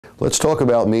Let's talk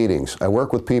about meetings. I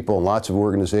work with people in lots of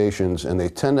organizations, and they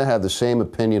tend to have the same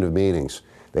opinion of meetings.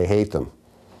 They hate them.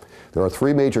 There are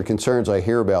three major concerns I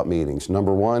hear about meetings.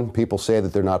 Number one, people say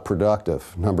that they're not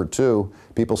productive. Number two,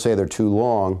 people say they're too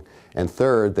long. And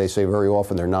third, they say very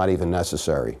often they're not even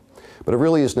necessary. But it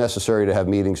really is necessary to have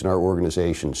meetings in our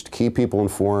organizations to keep people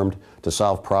informed, to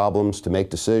solve problems, to make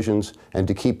decisions, and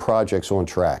to keep projects on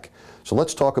track. So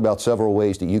let's talk about several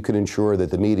ways that you can ensure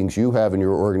that the meetings you have in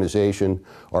your organization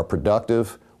are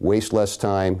productive, waste less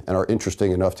time, and are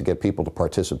interesting enough to get people to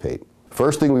participate.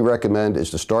 First thing we recommend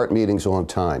is to start meetings on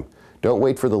time. Don't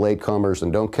wait for the latecomers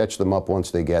and don't catch them up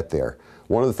once they get there.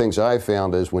 One of the things I've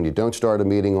found is when you don't start a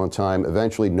meeting on time,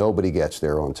 eventually nobody gets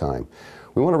there on time.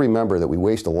 We want to remember that we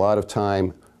waste a lot of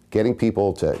time getting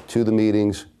people to the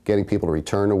meetings, getting people to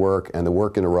return to work, and the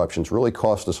work interruptions really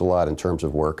cost us a lot in terms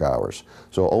of work hours.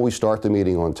 So always start the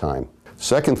meeting on time.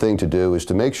 Second thing to do is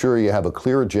to make sure you have a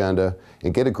clear agenda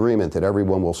and get agreement that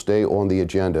everyone will stay on the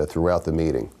agenda throughout the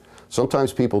meeting.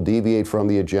 Sometimes people deviate from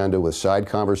the agenda with side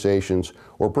conversations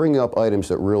or bring up items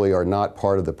that really are not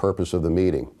part of the purpose of the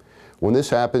meeting. When this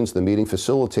happens, the meeting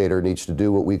facilitator needs to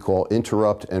do what we call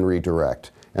interrupt and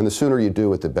redirect. And the sooner you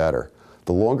do it, the better.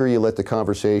 The longer you let the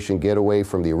conversation get away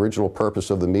from the original purpose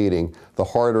of the meeting, the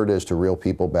harder it is to reel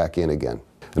people back in again.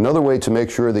 Another way to make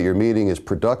sure that your meeting is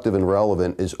productive and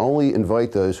relevant is only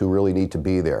invite those who really need to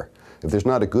be there. If there's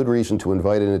not a good reason to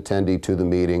invite an attendee to the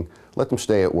meeting, let them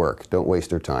stay at work. Don't waste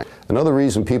their time. Another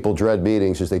reason people dread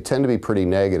meetings is they tend to be pretty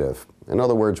negative. In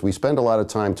other words, we spend a lot of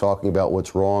time talking about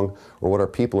what's wrong or what our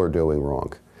people are doing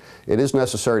wrong. It is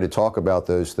necessary to talk about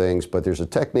those things, but there's a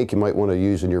technique you might want to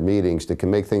use in your meetings that can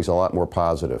make things a lot more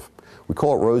positive. We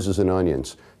call it roses and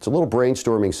onions. It's a little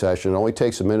brainstorming session. It only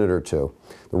takes a minute or two.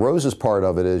 The roses part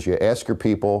of it is you ask your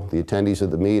people, the attendees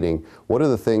of the meeting, what are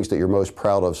the things that you're most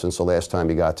proud of since the last time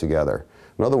you got together?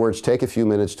 In other words, take a few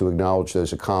minutes to acknowledge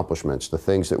those accomplishments, the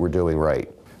things that we're doing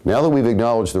right. Now that we've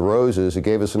acknowledged the roses, it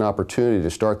gave us an opportunity to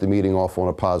start the meeting off on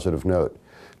a positive note.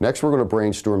 Next, we're going to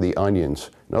brainstorm the onions.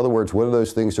 In other words, what are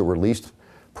those things that we're least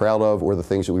proud of or the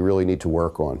things that we really need to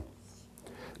work on?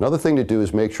 Another thing to do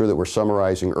is make sure that we're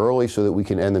summarizing early so that we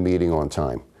can end the meeting on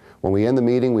time. When we end the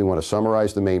meeting, we want to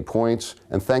summarize the main points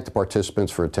and thank the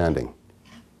participants for attending.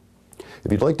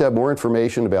 If you'd like to have more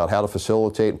information about how to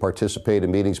facilitate and participate in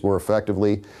meetings more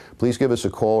effectively, please give us a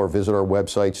call or visit our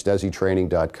website,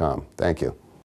 stezzitraining.com. Thank you.